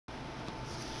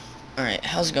Alright,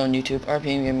 how's it going, YouTube?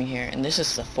 RPM Gaming here, and this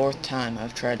is the 4th time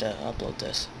I've tried to upload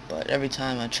this, but every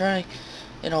time I try,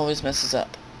 it always messes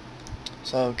up.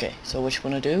 So what you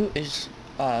want to do is,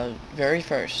 very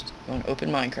first, you want to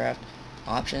open Minecraft,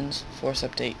 Options, Force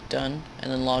Update, Done, and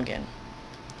then log in.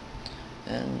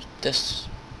 And this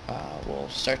will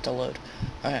start to load.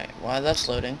 Alright, while that's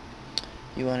loading,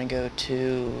 you want to go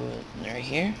to right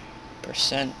here,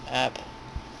 %app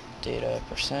data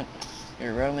 %,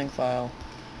 your roaming file.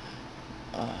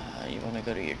 You want to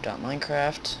go to your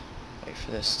 .minecraft, wait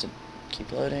for this to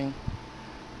keep loading.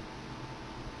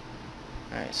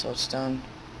 Alright, so it's done.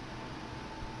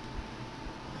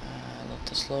 Let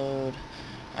this load.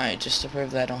 Alright, just to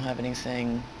prove that I don't have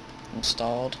anything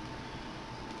installed,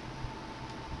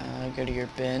 go to your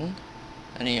bin,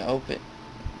 and you open,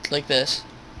 click this,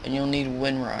 and you'll need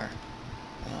WinRAR.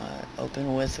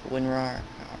 Open with WinRAR.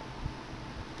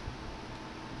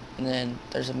 And then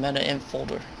there's a meta-inf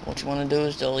folder. What you want to do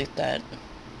is delete that.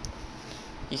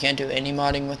 You can't do any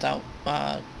modding without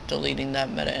deleting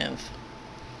that meta-inf.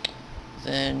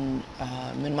 Then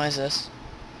minimize this.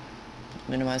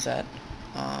 Minimize that.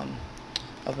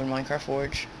 Open Minecraft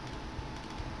Forge.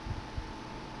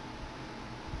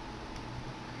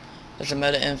 There's a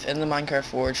meta-inf in the Minecraft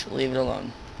Forge. Leave it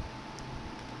alone.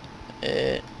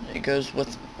 It goes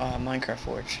with Minecraft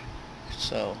Forge.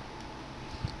 So.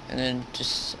 And then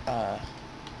just right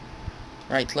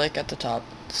click at the top,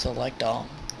 select all,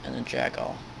 and then drag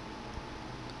all.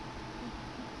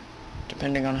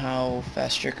 Depending on how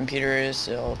fast your computer is,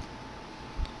 it'll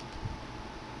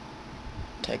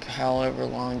take however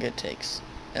long it takes.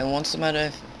 And once the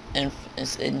meta-inf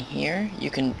is in here, you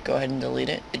can go ahead and delete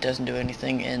it. It doesn't do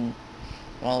anything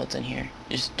while it's in here.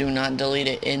 Just do not delete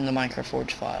it in the Minecraft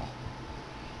Forge file.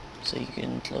 So you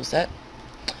can close that.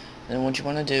 Then what you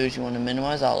want to do is you want to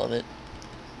minimize all of it,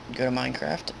 go to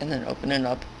Minecraft, and then open it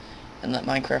up and let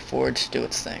Minecraft Forge do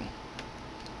its thing.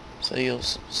 So you'll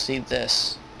see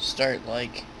this start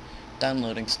like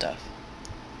downloading stuff.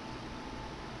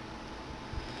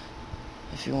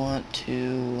 If you want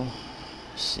to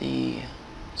see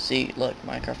look,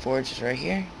 Minecraft Forge is right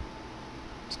here,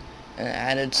 and it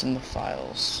added some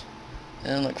files, and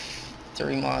then look,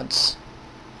 3 mods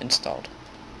installed.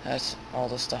 That's all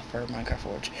the stuff for Minecraft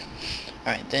Forge.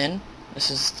 Alright, then, this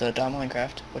is the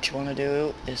 .minecraft. What you want to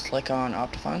do is click on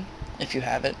Optifine, if you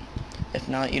have it. If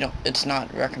not, you don't. It's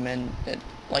not recommended.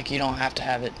 Like, you don't have to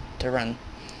have it to run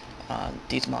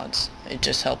these mods. It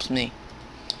just helps me.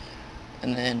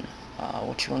 And then,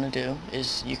 what you want to do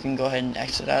is you can go ahead and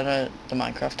exit out of the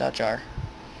Minecraft.jar,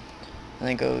 and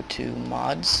then go to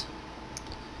Mods,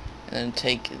 and then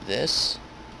take this,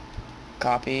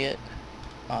 copy it.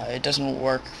 It doesn't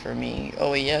work for me.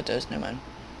 Oh wait, yeah it does, never mind.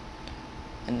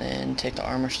 And then take the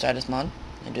Armor Status Mod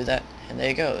and do that, and there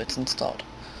you go, it's installed.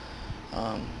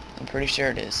 I'm pretty sure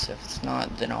it is. If it's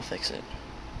not, then I'll fix it.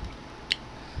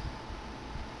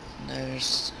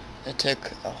 It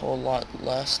took a whole lot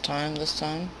less time this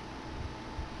time.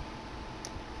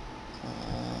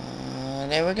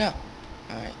 There we go.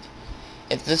 Alright.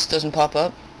 If this doesn't pop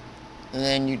up,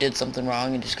 then you did something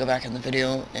wrong, and just go back in the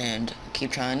video and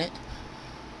keep trying it.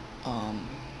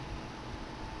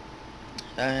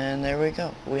 And there we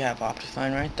go. We have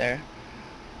Optifine right there,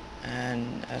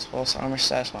 and as well as Armor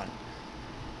Status Mod.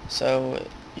 So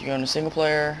you go into single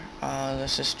player.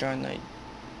 Let's just join the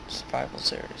survival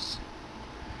series.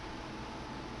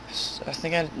 I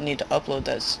think I need to upload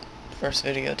that first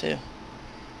video too.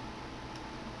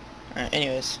 Alright,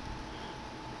 anyways.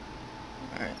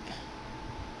 Alright.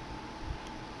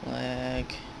 Lag.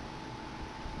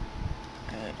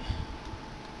 Alright.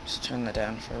 Just turn that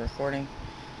down for recording.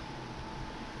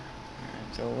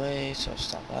 Alright, go away so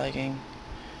stop lagging.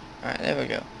 Alright, there we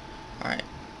go. Alright.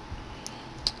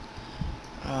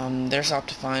 There's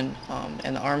Optifine.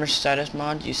 In the Armor Status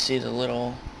Mod, you see the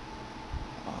little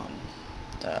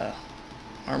the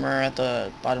armor at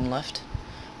the bottom left.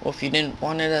 Well, if you didn't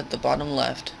want it at the bottom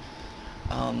left,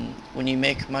 when you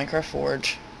make Minecraft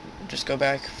Forge, just go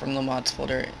back from the mods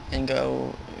folder and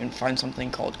go and find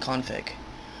something called config.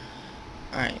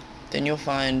 Alright, then you'll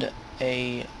find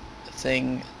a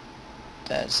thing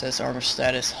that says Armor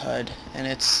Status HUD, and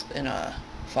it's in a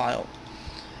file.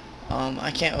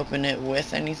 I can't open it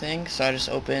with anything, so I just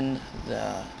open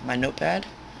my notepad,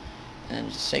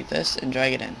 and just take this and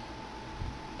drag it in.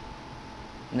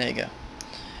 And there you go.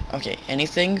 Okay,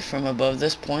 anything from above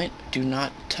this point, do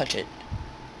not touch it.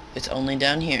 It's only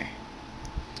down here.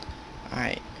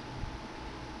 Alright.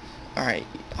 Alright,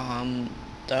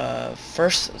 the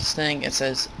first thing, it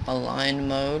says align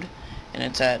mode, and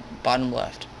it's at bottom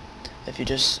left. If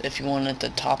you want it at the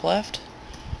top left,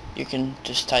 you can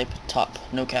just type top,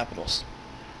 no capitals,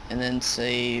 and then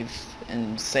save,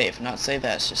 not save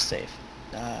as, just save.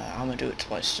 I'm gonna do it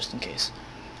twice just in case.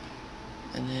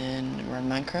 And then run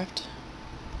Minecraft.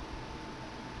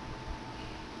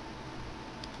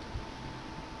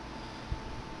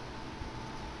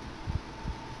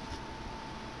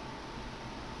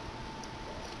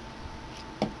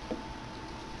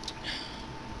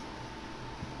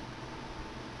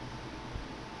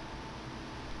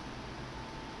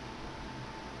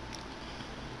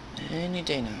 Any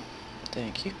day now.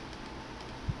 Thank you.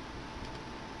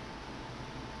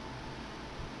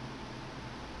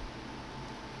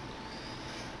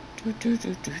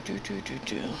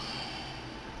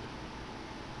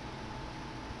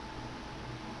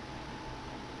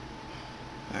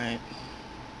 Alright.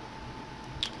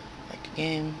 Back to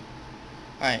game.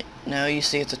 Alright, now you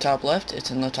see at the top left,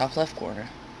 it's in the top left corner.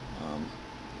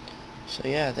 So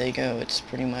yeah, there you go. It's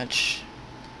pretty much,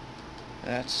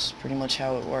 that's pretty much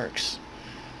how it works.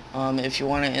 If you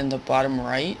want it in the bottom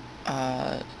right,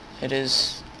 it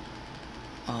is,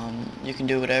 you can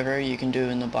do whatever. You can do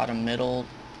in the bottom middle,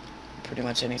 pretty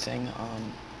much anything.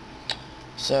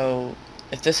 So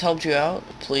if this helped you out,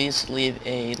 please leave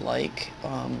a like.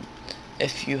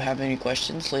 If you have any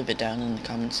questions, leave it down in the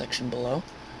comment section below.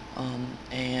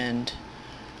 And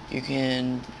you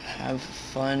can have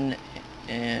fun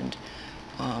and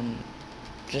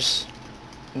just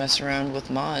mess around with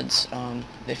mods.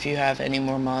 If you have any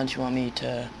more mods you want me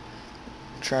to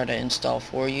try to install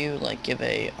for you, like give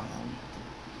a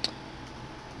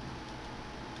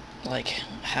like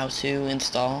how to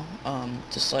install,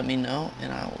 just let me know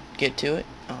and I'll get to it.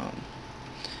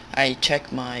 I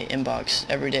check my inbox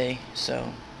every day,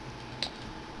 so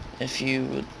if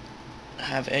you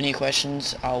have any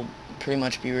questions, I'll pretty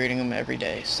much be reading them every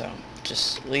day, so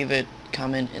just leave a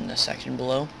comment in the section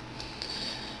below,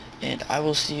 and I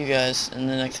will see you guys in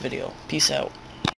the next video. Peace out.